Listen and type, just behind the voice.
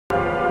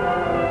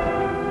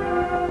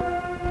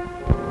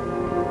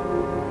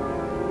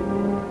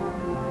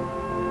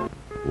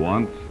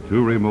Once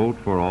too remote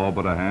for all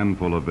but a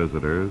handful of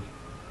visitors,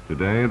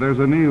 today there's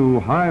a new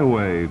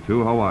highway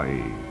to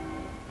Hawaii.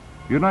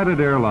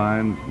 United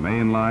Airlines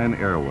Mainline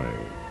Airway,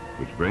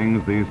 which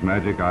brings these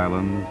magic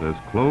islands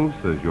as close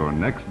as your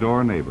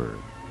next-door neighbor.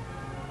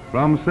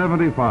 From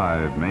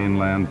 75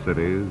 mainland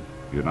cities,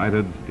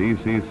 United's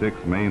DC-6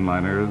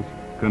 mainliners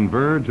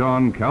converge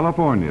on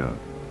California,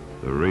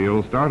 the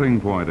real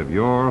starting point of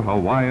your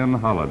Hawaiian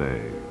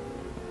holiday.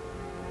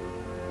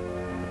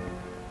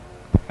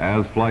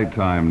 As flight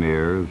time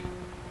nears,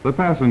 the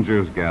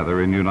passengers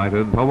gather in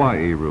United's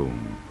Hawaii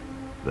room.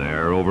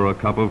 There, over a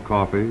cup of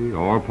coffee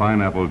or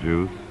pineapple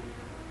juice,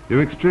 you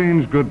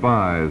exchange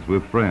goodbyes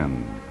with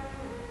friends,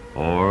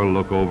 or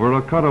look over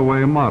a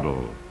cutaway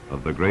model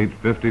of the great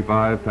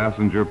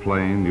 55-passenger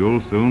plane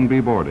you'll soon be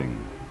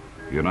boarding,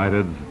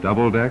 United's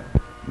double-deck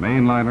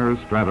mainliner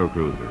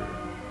Stratocruiser.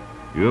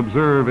 You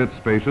observe its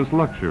spacious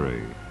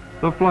luxury,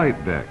 the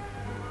flight deck,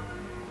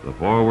 the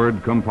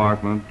forward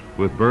compartment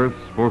with berths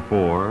for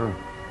four,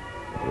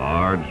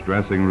 large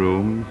dressing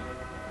rooms,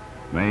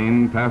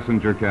 main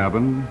passenger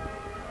cabin,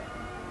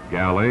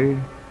 galley,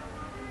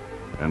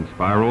 and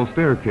spiral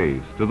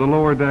staircase to the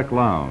lower deck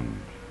lounge,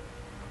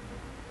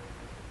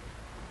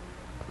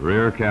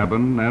 rear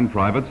cabin and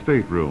private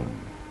stateroom.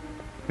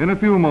 In a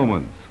few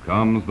moments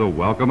comes the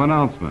welcome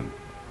announcement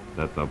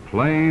that the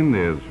plane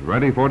is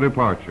ready for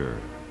departure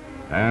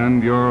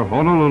and you're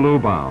Honolulu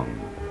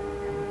bound.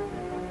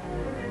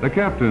 The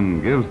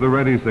captain gives the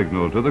ready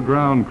signal to the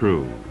ground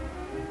crew.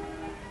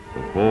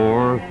 The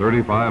four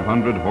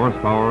 3,500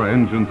 horsepower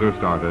engines are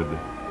started,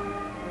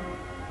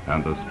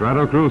 and the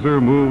Stratocruiser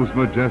moves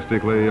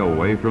majestically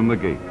away from the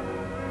gate,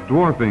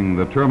 dwarfing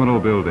the terminal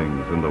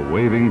buildings and the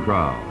waving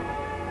crowd.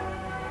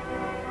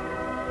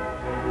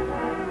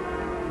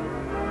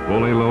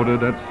 Fully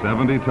loaded at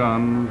 70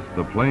 tons,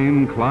 the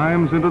plane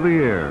climbs into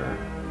the air,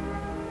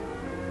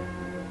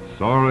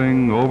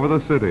 soaring over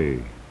the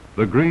city,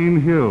 the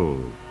green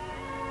hills,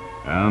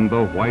 and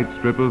the white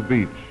strip of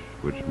beach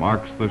which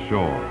marks the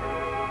shore.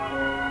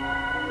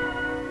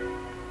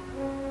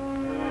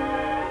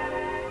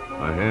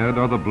 Ahead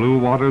are the blue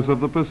waters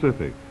of the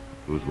Pacific,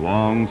 whose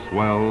long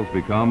swells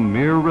become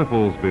mere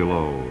ripples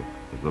below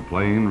as the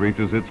plane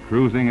reaches its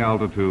cruising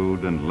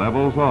altitude and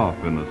levels off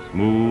in the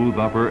smooth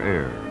upper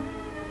air.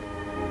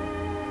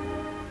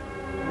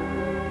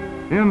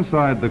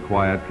 Inside the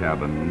quiet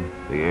cabin,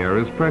 the air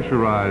is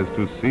pressurized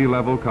to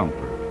sea-level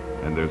comfort,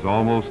 and there's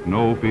almost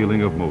no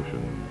feeling of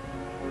motion.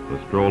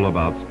 The stroll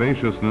about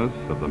spaciousness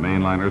of the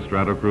mainliner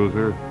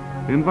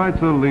Stratocruiser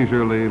invites a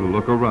leisurely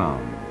look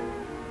around.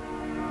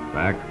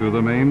 Back through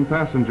the main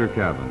passenger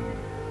cabin,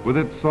 with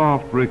its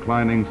soft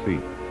reclining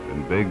seats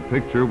and big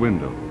picture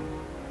windows.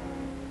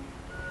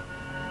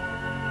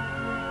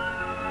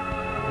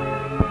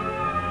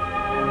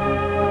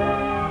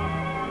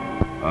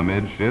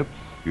 Amidships,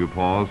 you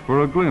pause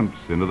for a glimpse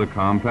into the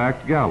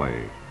compact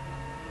galley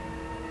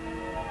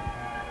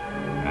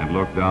and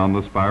look down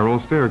the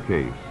spiral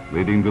staircase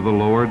leading to the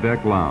lower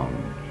deck lounge.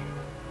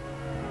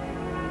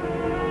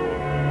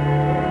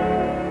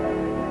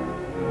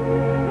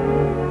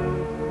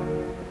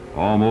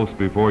 Almost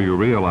before you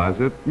realize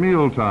it,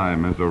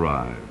 mealtime has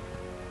arrived.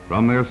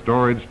 From their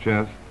storage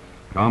chests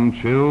come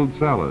chilled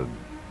salads,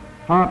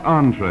 hot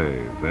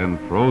entrees, and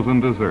frozen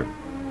desserts.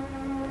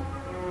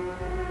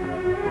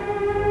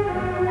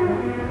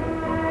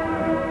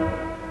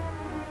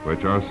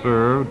 Which are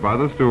served by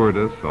the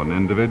stewardess on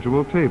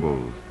individual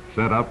tables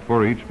set up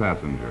for each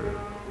passenger.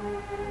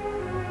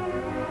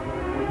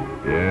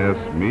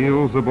 Yes,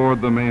 meals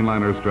aboard the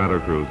mainliner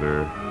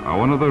Stratocruiser are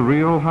one of the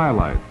real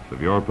highlights of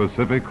your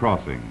Pacific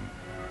crossing.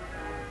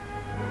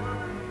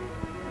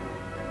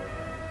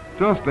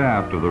 Just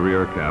aft of the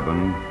rear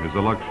cabin is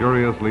a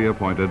luxuriously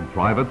appointed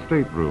private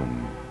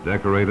stateroom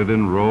decorated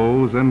in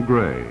rose and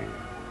gray.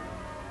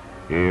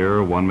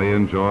 Here one may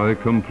enjoy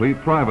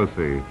complete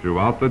privacy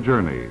throughout the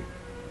journey,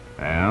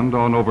 and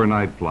on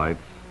overnight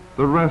flights,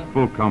 the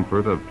restful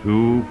comfort of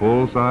two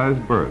full-size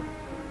berths.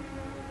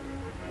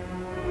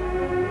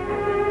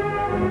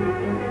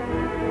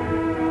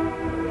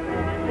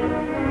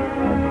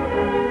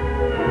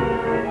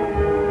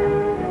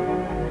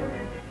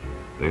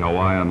 The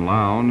Hawaiian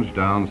Lounge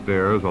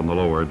downstairs on the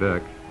lower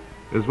deck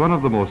is one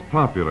of the most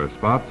popular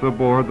spots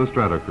aboard the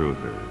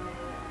Stratocruiser.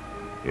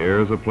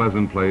 Here's a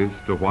pleasant place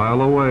to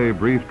while away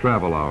brief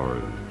travel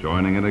hours,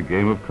 joining in a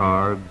game of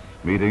cards,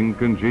 meeting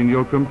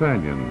congenial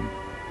companions,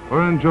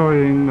 or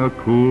enjoying a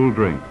cool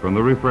drink from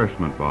the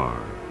refreshment bar.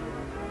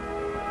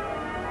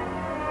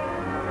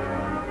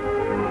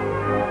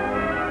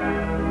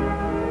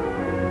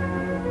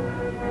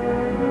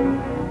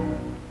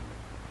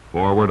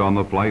 Forward on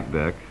the flight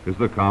deck is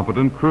the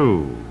competent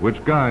crew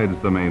which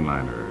guides the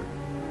mainliner.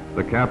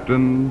 The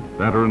captain,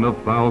 veteran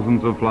of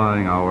thousands of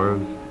flying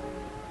hours,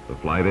 the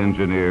flight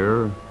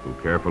engineer, who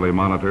carefully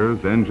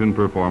monitors engine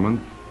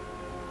performance,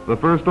 the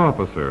first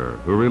officer,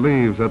 who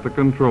relieves at the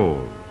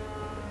controls,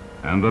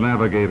 and the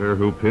navigator,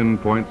 who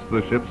pinpoints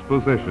the ship's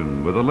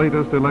position with the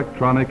latest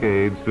electronic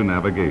aids to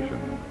navigation.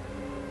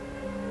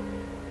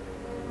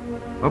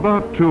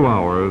 About 2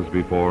 hours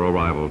before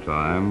arrival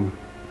time,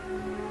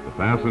 the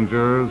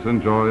passengers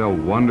enjoy a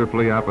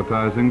wonderfully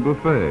appetizing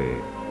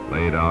buffet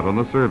laid out on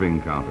the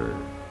serving counter.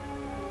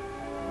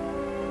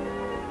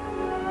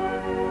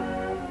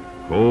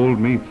 Cold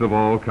meats of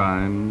all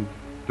kinds,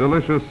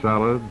 delicious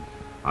salads,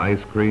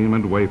 ice cream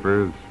and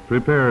wafers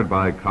prepared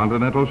by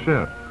continental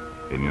chefs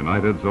in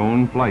United's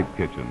own flight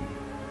kitchen.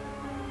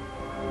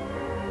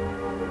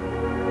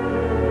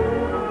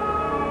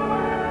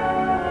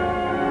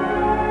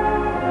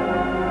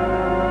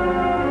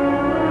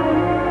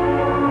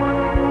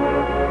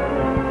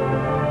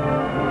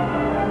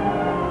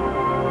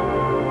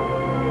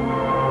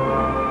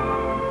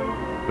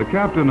 The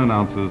captain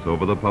announces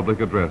over the public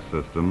address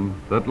system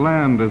that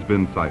land has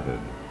been sighted,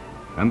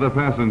 and the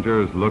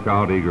passengers look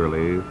out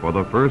eagerly for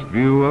the first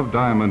view of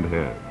Diamond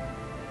Head.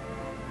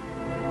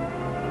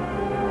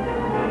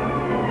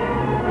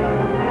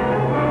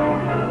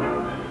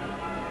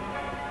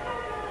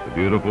 The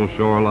beautiful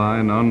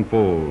shoreline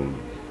unfolds,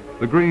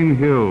 the green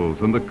hills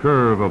and the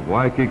curve of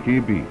Waikiki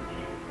Beach.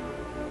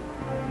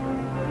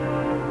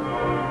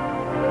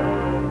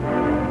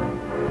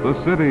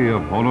 The city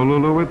of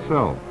Honolulu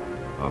itself,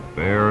 a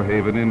fair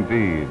haven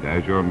indeed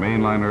as your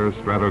mainliner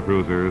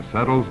Stratocruiser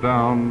settles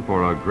down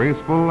for a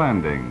graceful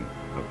landing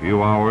a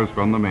few hours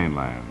from the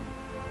mainland.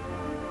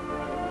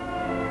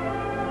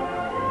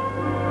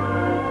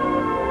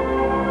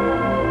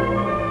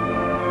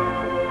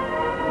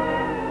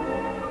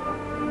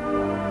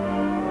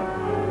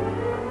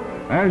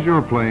 As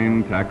your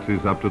plane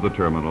taxis up to the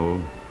terminal,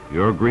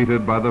 you're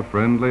greeted by the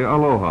friendly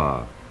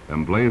aloha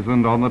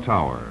emblazoned on the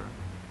tower.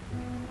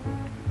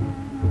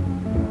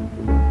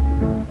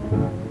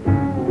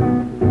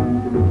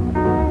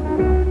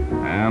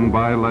 And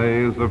by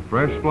leis of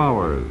fresh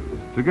flowers,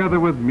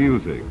 together with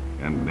music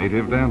and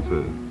native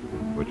dances,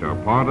 which are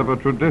part of a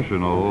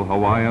traditional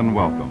Hawaiian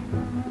welcome.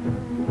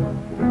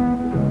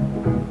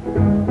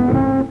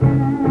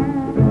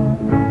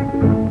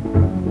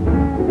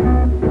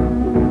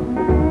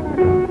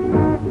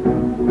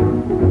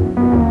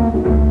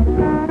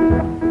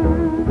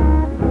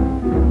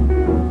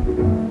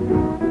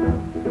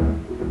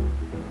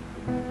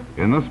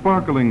 In the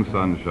sparkling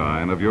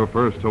sunshine of your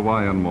first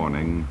Hawaiian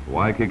morning,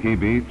 Waikiki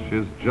Beach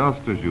is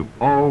just as you've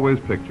always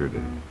pictured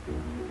it.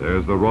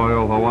 There's the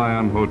Royal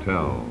Hawaiian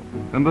Hotel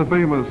and the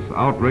famous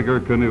Outrigger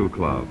Canoe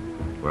Club,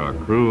 where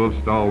a crew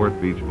of stalwart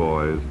beach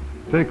boys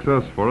takes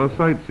us for a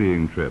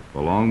sightseeing trip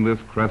along this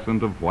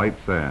crescent of white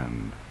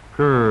sand,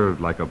 curved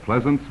like a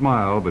pleasant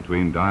smile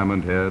between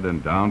Diamond Head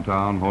and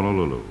downtown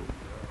Honolulu.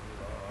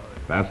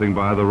 Passing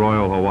by the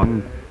Royal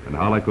Hawaiian and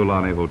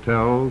Halekulani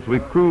hotels, we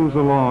cruise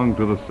along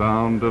to the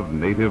sound of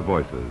native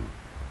voices,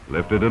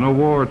 lifted in a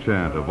war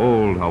chant of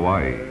old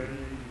Hawaii.